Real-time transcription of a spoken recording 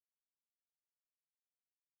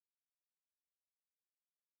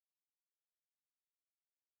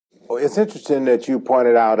It's interesting that you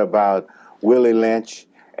pointed out about Willie Lynch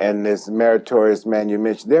and this meritorious man you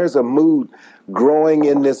mentioned. There's a mood growing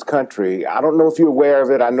in this country. I don't know if you're aware of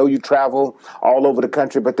it. I know you travel all over the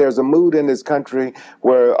country, but there's a mood in this country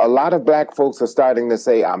where a lot of black folks are starting to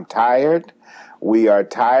say, I'm tired. We are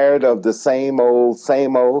tired of the same old,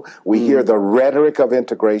 same old. We hear the rhetoric of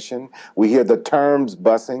integration. We hear the terms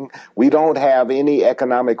bussing. We don't have any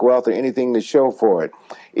economic wealth or anything to show for it.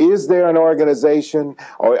 Is there an organization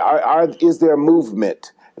or is there a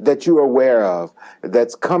movement that you're aware of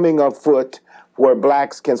that's coming afoot where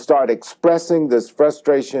blacks can start expressing this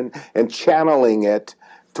frustration and channeling it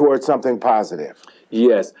towards something positive?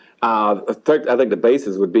 Yes. I think the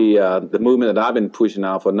basis would be the movement that I've been pushing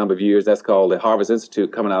out for a number of years. That's called the Harvest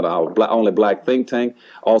Institute, coming out of our only black think tank.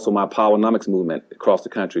 Also, my Powernomics movement across the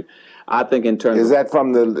country. I think in terms is that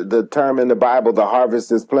from the term in the Bible, the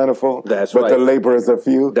harvest is plentiful, that's but right, the laborers are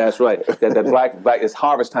few? That's right. that black it's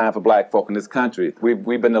harvest time for black folk in this country.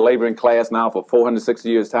 We've been the laboring class now for 460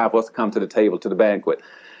 years. Time for us to come to the table, to the banquet.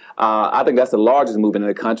 I think that's the largest movement in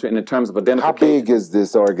the country. And in terms of identification, how big is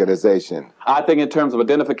this organization? I think in terms of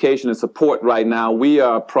identification and support right now, we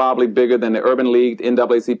are probably bigger than the Urban League, the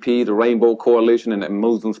NAACP, the Rainbow Coalition, and the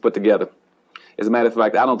Muslims put together. As a matter of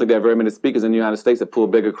fact, I don't think there are very many speakers in the United States that pull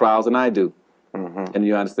bigger crowds than I do. In the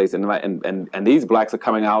United States, and these blacks are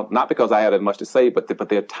coming out not because I had that much to say, but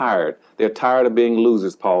they're tired. They're tired of being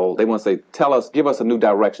losers, Paul. They want to say, tell us, give us a new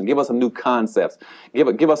direction, give us some new concepts, give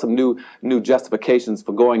us some new justifications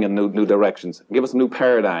for going in new directions, give us some new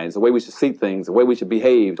paradigms, the way we should see things, the way we should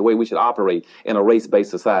behave, the way we should operate in a race-based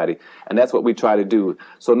society, and that's what we try to do.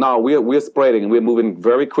 So now we're spreading and we're moving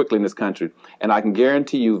very quickly in this country, and I can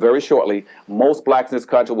guarantee you, very shortly, most blacks in this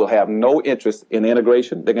country will have no interest in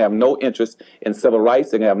integration. They can have no interest in civil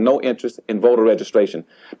rights. They can have no interest in voter registration,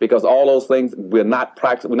 because all those things we're not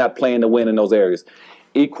playing to win in those areas.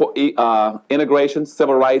 Integration,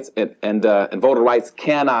 civil rights, and voter rights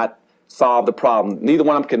cannot solve the problem. Neither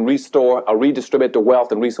one of them can restore or redistribute the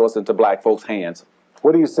wealth and resources into black folks' hands.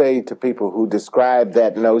 What do you say to people who describe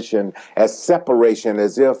that notion as separation,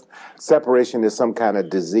 as if separation is some kind of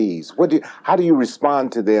disease? How do you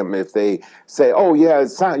respond to them if they say, oh, yeah,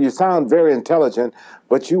 you sound very intelligent,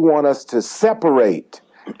 but you want us to separate?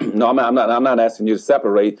 No, I'm not asking you to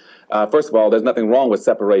separate. First of all, there's nothing wrong with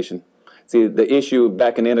separation. See, the issue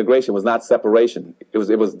back in integration was not separation. It was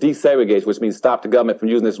desegregation, which means stop the government from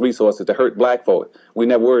using its resources to hurt black folk. We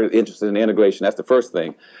never were interested in integration. That's the first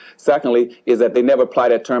thing. Secondly, is that they never apply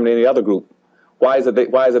that term to any other group. Why is it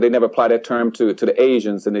they never apply that term to the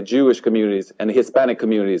Asians and the Jewish communities and the Hispanic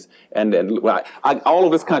communities and all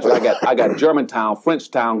over this country? I got Germantown,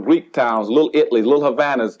 Frenchtown, Greek towns, little Italy, little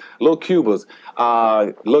Havanas, little Cubas,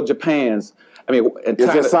 little Japans. I mean, is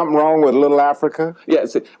there something wrong with Little Africa? Yeah.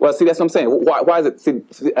 See, that's what I'm saying. Why is it?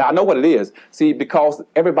 See, I know what it is. See, because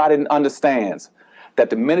everybody understands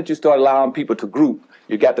that the minute you start allowing people to group,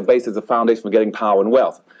 you got the basis of foundation for getting power and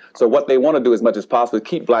wealth. So what they want to do as much as possible is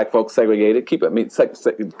keep black folks segregated,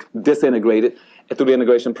 disintegrated through the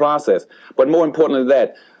integration process. But more importantly than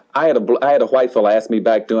that, I had a white fellow ask me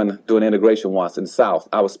back doing integration once in the South.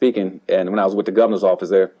 I was speaking, and when I was with the governor's office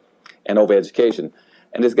there, and over education.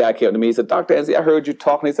 And this guy came up to me, he said, Dr. Anderson, I heard you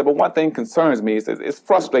talking. He said, but one thing concerns me. He says, it's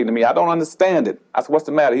frustrating to me. I don't understand it. I said, what's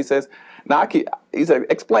the matter? He says, he said,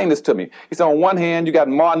 explain this to me. He said, on one hand, you got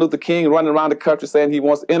Martin Luther King running around the country saying he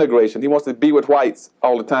wants integration. He wants to be with whites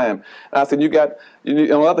all the time. And I said, on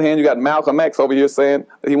the other hand, you got Malcolm X over here saying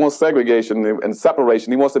that he wants segregation and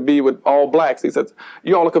separation. He wants to be with all blacks. He says,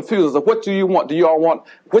 you all are confused. So what do you want? Do you all want,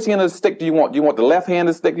 which end of the stick do you want? Do you want the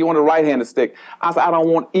left-handed stick? Do you want the right-handed stick? I said, I don't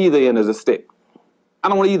want either end of the stick. I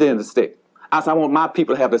don't want either end of the stick. I said, I want my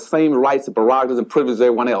people to have the same rights and prerogatives and privileges as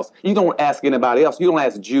everyone else. You don't ask anybody else. You don't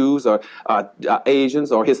ask Jews or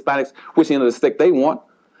Asians or Hispanics which end of the stick they want.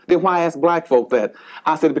 Then why ask black folk that?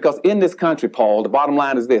 I said, because in this country, Paul, the bottom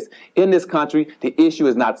line is this. In this country, the issue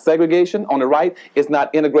is not segregation on the right. It's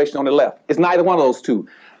not integration on the left. It's neither one of those two.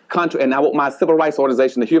 And I want my civil rights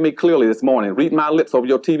organization to hear me clearly this morning. Read my lips over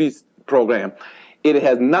your TV program. It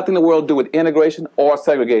has nothing in the world to do with integration or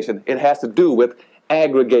segregation. It has to do with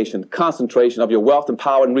aggregation, concentration of your wealth and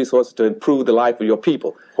power and resources to improve the life of your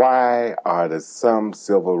people. Why are some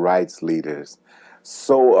civil rights leaders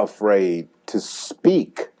so afraid to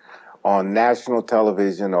speak on national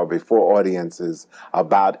television or before audiences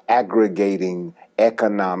about aggregating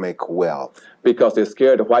economic wealth? Because they're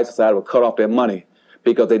scared the white society will cut off their money,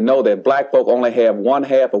 because they know that black folk only have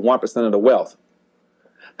 1/2 of 1% of the wealth.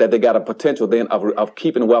 that they got a potential then of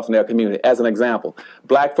keeping wealth in their community. As an example,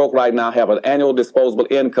 black folk right now have an annual disposable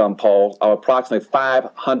income, Paul, of approximately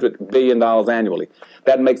 $500 billion annually.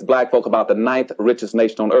 That makes black folk about the 9th richest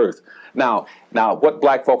nation on earth. Now, what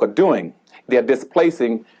black folk are doing, they're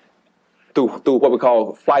displacing through what we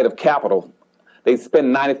call flight of capital. They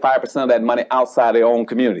spend 95% of that money outside their own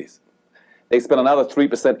communities. They spend another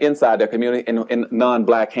 3% inside their community in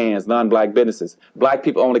non-black hands, non-black businesses. Black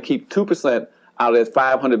people only keep 2% out of that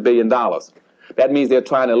 $500 billion. That means they're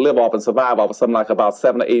trying to live off and survive off of something like about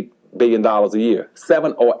 $7 or $8 billion a year.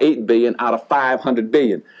 7 or 8 billion out of 500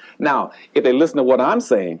 billion. Now, if they listen to what I'm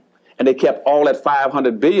saying, and they kept all that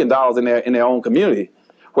 $500 billion in their own community,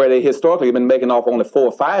 where they historically have been making off only 4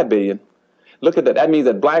 or 5 billion, look at that. That means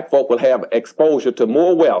that black folk will have exposure to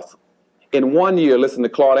more wealth in 1 year. Listen to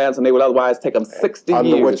Claud Anderson, they would otherwise take them 60 Under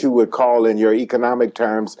years. what you would call in your economic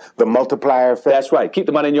terms, the multiplier effect? That's right. Keep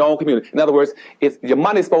the money in your own community. In other words, your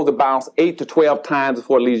money is supposed to bounce 8 to 12 times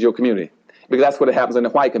before it leaves your community. Because that's what it happens in the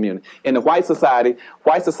white community. In the white society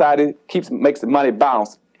makes the money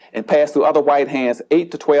bounce and pass through other white hands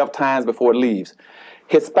 8 to 12 times before it leaves.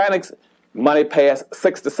 Hispanics, money pass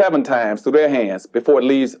 6 to 7 times through their hands before it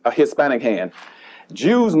leaves a Hispanic hand.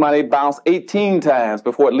 Jews' money bounce 18 times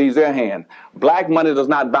before it leaves their hand. Black money does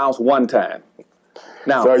not bounce 1 time.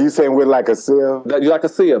 Now, so are you saying we're like a sieve? You're like a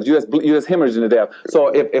sieve. You're just hemorrhaging to death. So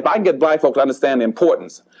if I can get black folks to understand the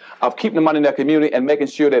importance of keeping the money in their community and making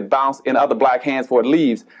sure that it bounces in other black hands before it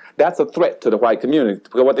leaves, that's a threat to the white community.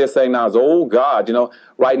 Because what they're saying now is, oh, God,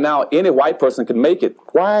 right now any white person can make it.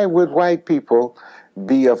 Why would white people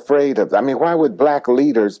be afraid of? I mean, why would black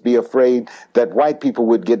leaders be afraid that white people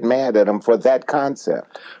would get mad at them for that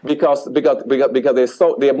concept? Because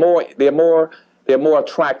they're more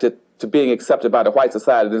attracted to being accepted by the white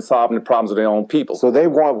society than solving the problems of their own people. So they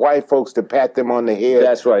want white folks to pat them on the head.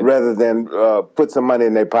 That's right. Rather than put some money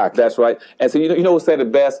in their pocket. That's right. And so you know who said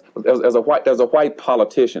it best? There's a white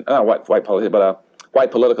politician, not a white politician, but a white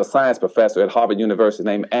political science professor at Harvard University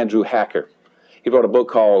named Andrew Hacker. He wrote a book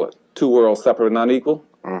called Two Worlds Separate and Unequal.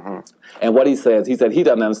 Mm-hmm. And what he said he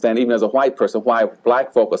doesn't understand, even as a white person, why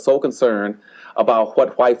black folk are so concerned about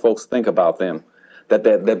what white folks think about them.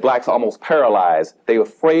 That blacks are almost paralyzed. They're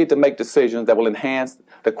afraid to make decisions that will enhance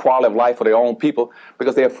the quality of life for their own people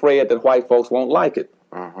because they're afraid that white folks won't like it.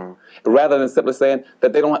 Mm-hmm. Rather than simply saying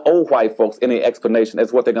that they don't owe white folks any explanation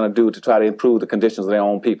as what they're going to do to try to improve the conditions of their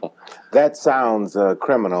own people. That sounds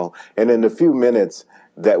criminal. And in the few minutes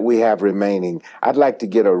that we have remaining, I'd like to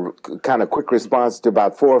get a kind of quick response to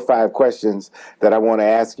about 4 or 5 questions that I want to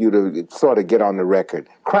ask you to sort of get on the record.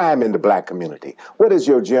 Crime in the black community. What is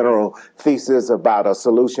your general thesis about a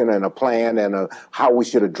solution and a plan and how we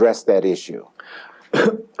should address that issue?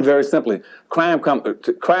 Very simply, crime comes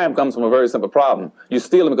from a very simple problem. You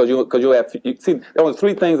steal them because you see, there are only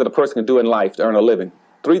 3 things that a person can do in life to earn a living.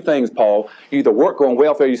 3 things, Paul. You either work, go on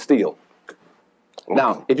welfare, you steal. Okay.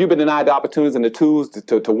 Now, if you've been denied the opportunities and the tools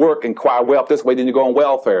to work and acquire wealth this way, then you go on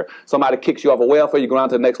welfare. Somebody kicks you off of welfare, you go on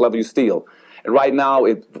to the next level, you steal. And right now,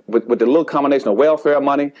 with the little combination of welfare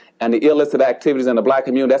money and the illicit activities in the black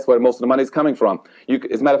community, that's where most of the money is coming from.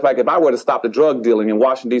 As a matter of fact, if I were to stop the drug dealing in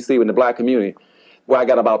Washington, D.C. in the black community, where I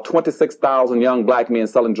got about 26,000 young black men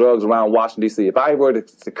selling drugs around Washington, D.C., if I were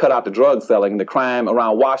to cut out the drug selling and the crime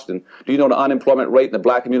around Washington, do you know the unemployment rate in the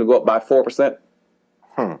black community go up by 4%?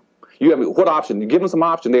 What option? You give them some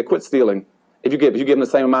option, they'll quit stealing. If you give them the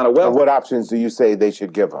same amount of wealth. And what options do you say they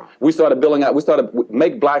should give them? We started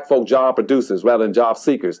make black folk job producers rather than job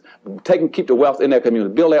seekers. Keep the wealth in their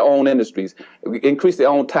community, build their own industries, increase their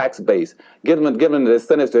own tax base, give them the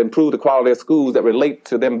incentives to improve the quality of their schools that relate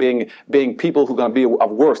to them being people who are going to be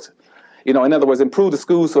of worth. In other words, improve the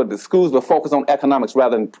schools so the schools will focus on economics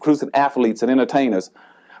rather than producing athletes and entertainers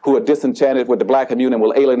who are disenchanted with the black community and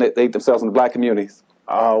will alienate themselves in the black communities.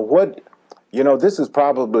 This is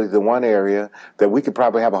probably the one area that we could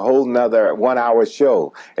probably have a whole nother 1-hour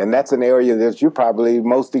show. And that's an area that you're probably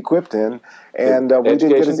most equipped in. And we didn't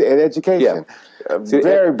get an education. Yeah.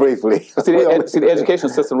 Very briefly. The education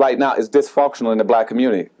system right now is dysfunctional in the black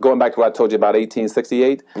community. Going back to what I told you about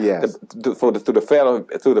 1868. Yes. Through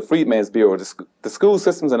the Freedmen's Bureau, the school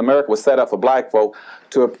systems in America were set up for black folk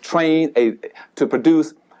to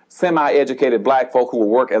produce semi-educated black folk who will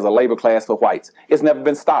work as a labor class for whites. It's never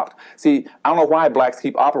been stopped. See, I don't know why blacks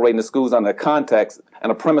keep operating the schools under a context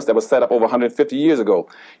and a premise that was set up over 150 years ago.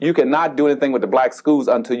 You cannot do anything with the black schools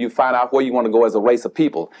until you find out where you want to go as a race of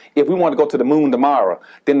people. If we want to go to the moon tomorrow,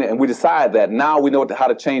 and we decide that, now we know how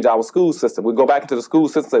to change our school system. We go back into the school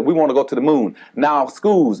system and say, we want to go to the moon. Now,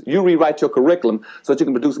 schools, you rewrite your curriculum so that you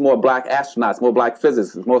can produce more black astronauts, more black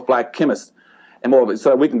physicists, more black chemists, and more so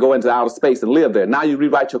that we can go into outer space and live there. Now you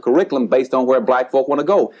rewrite your curriculum based on where black folk want to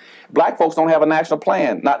go. Black folks don't have a national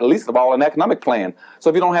plan, not least of all an economic plan. So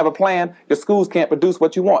if you don't have a plan, your schools can't produce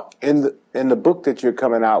what you want. In the book that you're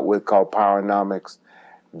coming out with called Powernomics,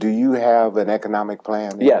 do you have an economic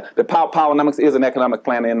plan? Yeah, the Powernomics is an economic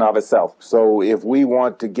plan in and of itself. So if we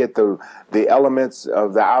want to get the elements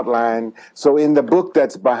of the outline, so in the book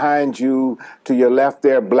that's behind you, to your left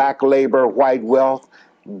there, Black Labor, White Wealth,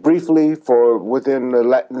 briefly, for within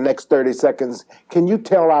the next 30 seconds, can you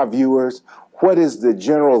tell our viewers what is the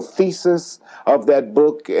general thesis of that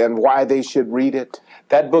book and why they should read it?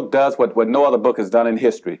 That book does what no other book has done in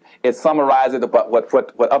history. It summarizes about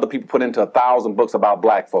what other people put into 1,000 books about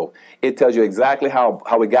black folk. It tells you exactly how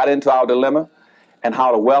we got into our dilemma and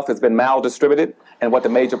how the wealth has been maldistributed and what the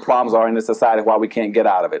major problems are in this society, why we can't get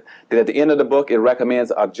out of it. Then at the end of the book, it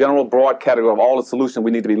recommends a general broad category of all the solutions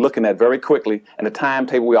we need to be looking at very quickly and the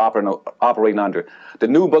timetable we operating under. The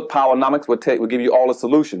new book, Powernomics, will give you all the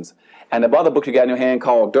solutions. And the other book you got in your hand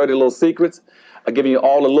called Dirty Little Secrets, giving you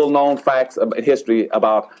all the little-known facts of history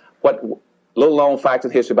about what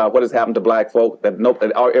has happened to black folk that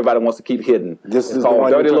everybody wants to keep hidden. This is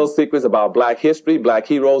called Dirty Little Secrets about black history, black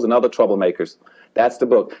heroes, and other troublemakers. That's the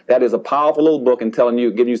book. That is a powerful little book and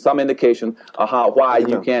giving you some indication of why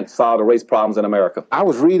you can't solve the race problems in America. I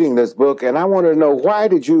was reading this book, and I wanted to know, why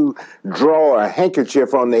did you draw a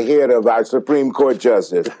handkerchief on the head of our Supreme Court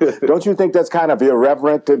justice? Don't you think that's kind of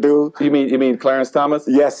irreverent to do? You mean Clarence Thomas?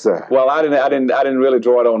 Yes, sir. Well, I didn't really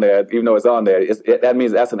draw it on there, even though it's on there. That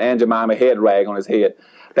means that's an Aunt Jemima head rag on his head.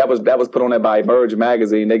 That was put on there by Emerge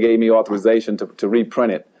magazine. They gave me authorization to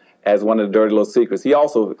reprint it as one of the Dirty Little Secrets.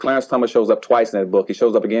 Clarence Thomas shows up twice in that book. He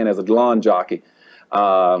shows up again as a lawn jockey,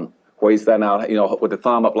 where he's standing out, with the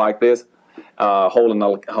thumb up like this, holding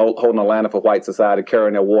a lantern for white society,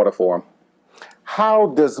 carrying their water for him. How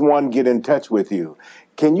does one get in touch with you?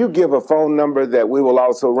 Can you give a phone number that we will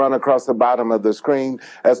also run across the bottom of the screen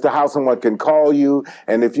as to how someone can call you?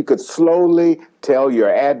 And if you could slowly tell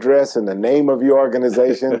your address and the name of your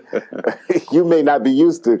organization. You may not be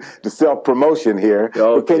used to self-promotion here,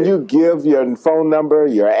 but can you give your phone number,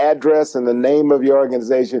 your address, and the name of your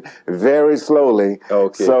organization very slowly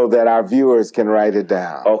so that our viewers can write it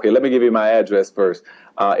down? Okay, let me give you my address first.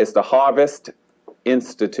 It's the Harvest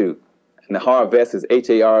Institute. And the Harvest is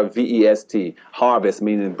Harvest. Harvest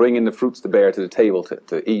meaning bringing the fruits to bear to the table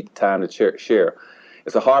to eat, time to share.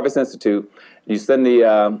 It's a Harvest Institute. You send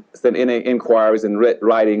any inquiries in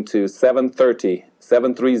writing to 730,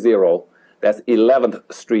 that's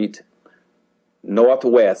 11th Street,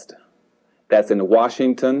 Northwest. That's in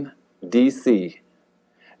Washington, D.C.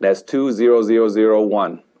 That's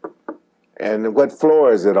 20001. And what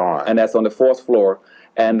floor is it on? And that's on the 4th floor.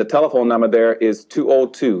 And the telephone number there is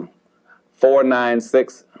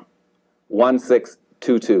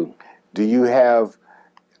 202-496-1622. Do you have,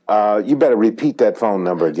 you better repeat that phone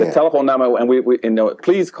number again. The telephone number, and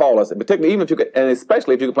please call us, particularly even if you could, and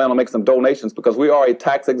especially if you can plan on making some donations, because we are a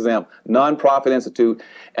tax-exempt, non-profit institute,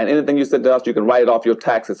 and anything you send to us, you can write it off your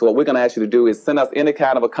taxes. So what we're going to ask you to do is send us any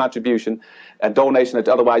kind of a contribution, a donation that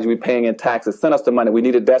otherwise you'd be paying in taxes. Send us the money. We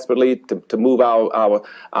need it desperately to move our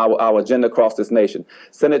agenda across this nation.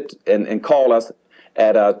 Send it and call us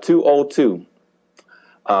at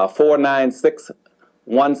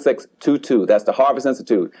 202-496-1622. That's the Harvest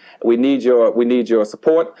Institute. We need your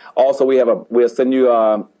support. Also, we'll send you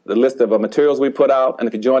the list of materials we put out. And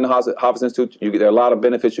if you join the Harvest Institute, there are a lot of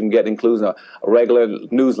benefits you can get, including a regular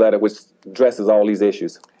newsletter which addresses all these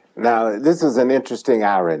issues. Now, this is an interesting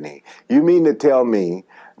irony. You mean to tell me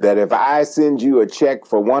that if I send you a check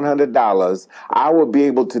for $100, I will be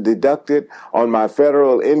able to deduct it on my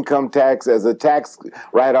federal income tax as a tax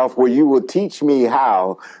write-off, where you will teach me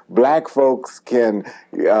how black folks can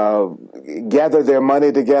gather their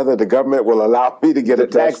money together? The government will allow me to get a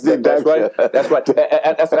tax deduction. That's right.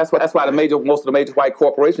 That's why most of the major white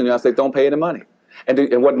corporations in the United States don't pay any money.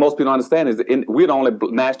 And what most people don't understand is that we're the only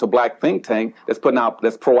national black think tank that's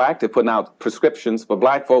proactive, putting out prescriptions for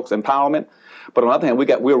black folks' empowerment. But on the other hand,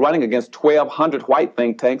 we're running against 1,200 white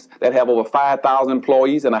think tanks that have over 5,000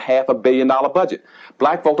 employees and a $500 million budget.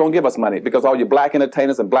 Black folk don't give us money because all your black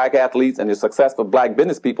entertainers and black athletes and your successful black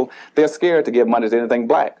business people, they're scared to give money to anything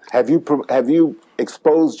black. Have you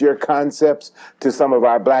exposed your concepts to some of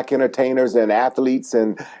our black entertainers and athletes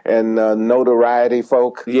and notoriety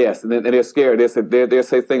folk? Yes, and they're scared. They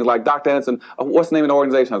say things like, Dr. Anderson, what's the name of the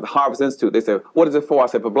organization? The Harvest Institute. They said, what is it for? I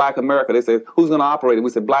said, for Black America. They said, who's going to operate it?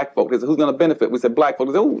 We said, black folk. They said, who's going to benefit? We said, black folk.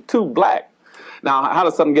 They said, ooh, too black. Now, how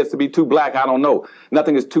does something get to be too black? I don't know.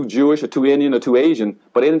 Nothing is too Jewish or too Indian or too Asian.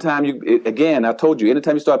 But anytime I told you,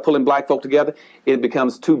 anytime you start pulling black folk together, it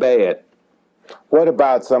becomes too bad. What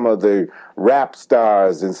about some of the rap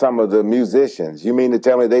stars and some of the musicians? You mean to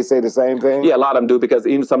tell me they say the same thing? Yeah, a lot of them do, because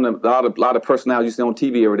even some of them, a lot of personalities you see on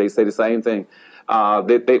TV every day say the same thing.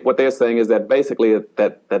 What they're saying is that basically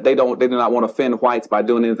that they do not want to offend whites by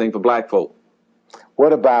doing anything for black folk.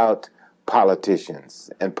 What about politicians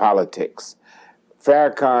and politics?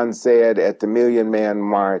 Farrakhan said at the Million Man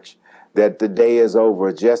March that the day is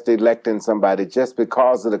over just electing somebody just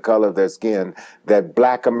because of the color of their skin, that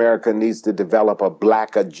black America needs to develop a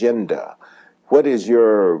black agenda. What is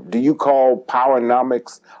do you call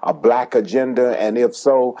powernomics a black agenda? And if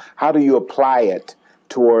so, how do you apply it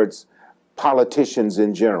towards politicians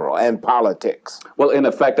in general and politics? Well, in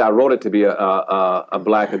effect, I wrote it to be a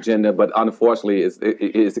black agenda, but unfortunately,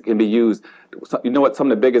 it can be used. You know what?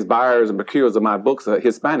 Some of the biggest buyers and procurers of my books are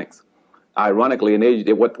Hispanics. Ironically,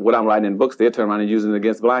 and what I'm writing in books, they turn around and using it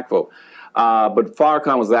against black folk. But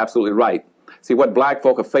Farrakhan was absolutely right. See, what black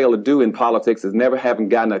folk have failed to do in politics is never having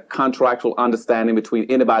gotten a contractual understanding between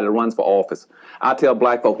anybody that runs for office. I tell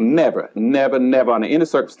black folk, never, never, never under any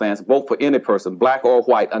circumstance vote for any person, black or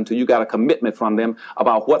white, until you got a commitment from them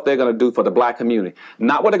about what they're going to do for the black community.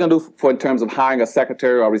 Not what they're going to do in terms of hiring a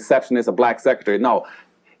secretary or a receptionist, a black secretary. No.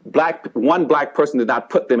 One black person did not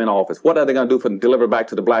put them in office. What are they going to do for deliver back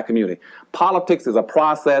to the black community? Politics is a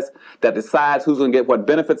process that decides who's going to get what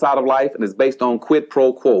benefits out of life, and is based on quid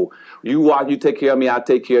pro quo. You take care of me, I'll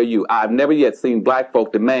take care of you. I've never yet seen black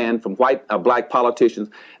folk demand from black politicians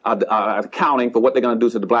accounting for what they're going to do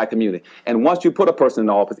to the black community. And once you put a person in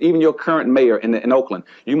office, even your current mayor in Oakland,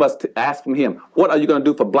 you must ask from him, what are you going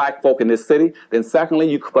to do for black folk in this city? Then secondly,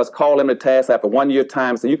 you must call him to task after 1 year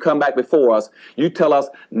time. So you come back before us, you tell us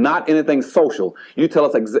not anything social. You tell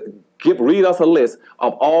us, read us a list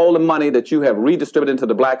of all the money that you have redistributed into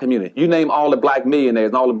the black community. You name all the black millionaires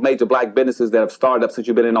and all the major black businesses that have started up since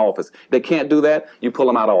you've been in office. They can't do that, you pull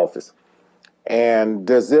them out of office. And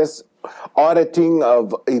does this auditing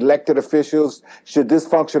of elected officials, should this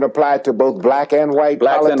function apply to both black and white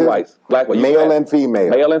Blacks politics? and whites. Male and female.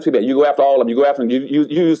 Male and female. You go after all of them. You go after them. You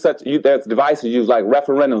use there's devices used like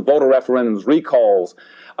referendums, voter referendums, recalls,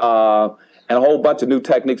 and a whole bunch of new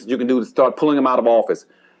techniques that you can do to start pulling them out of office.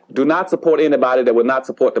 Do not support anybody that would not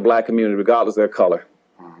support the black community, regardless of their color.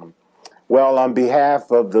 Mm-hmm. Well, on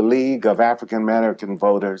behalf of the League of African American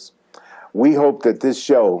Voters, we hope that this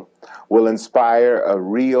show will inspire a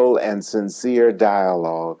real and sincere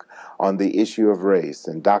dialogue on the issue of race.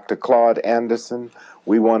 And Dr. Claud Anderson,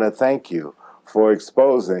 we want to thank you for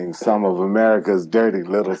exposing some of America's dirty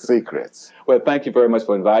little secrets. Well, thank you very much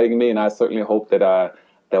for inviting me, and I certainly hope that I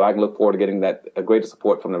can look forward to getting a greater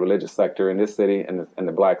support from the religious sector in this city and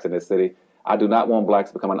the blacks in this city. I do not want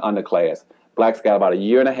blacks to become an underclass. Blacks got about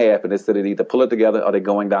 1.5 years in this city to either pull it together or they're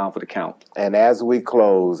going down for the count. And as we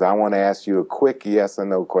close, I want to ask you a quick yes or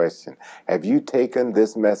no question. Have you taken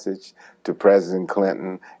this message to President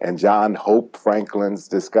Clinton and John Hope Franklin's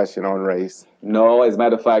discussion on race? No, as a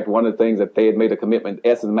matter of fact, one of the things that they had made a commitment,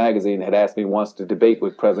 Essence Magazine had asked me once to debate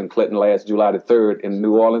with President Clinton last July the 3rd in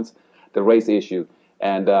New Orleans, the race issue.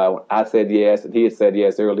 And I said yes, and he had said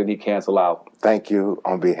yes earlier, and he canceled out. Thank you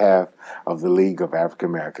on behalf of the League of African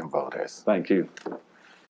American Voters. Thank you.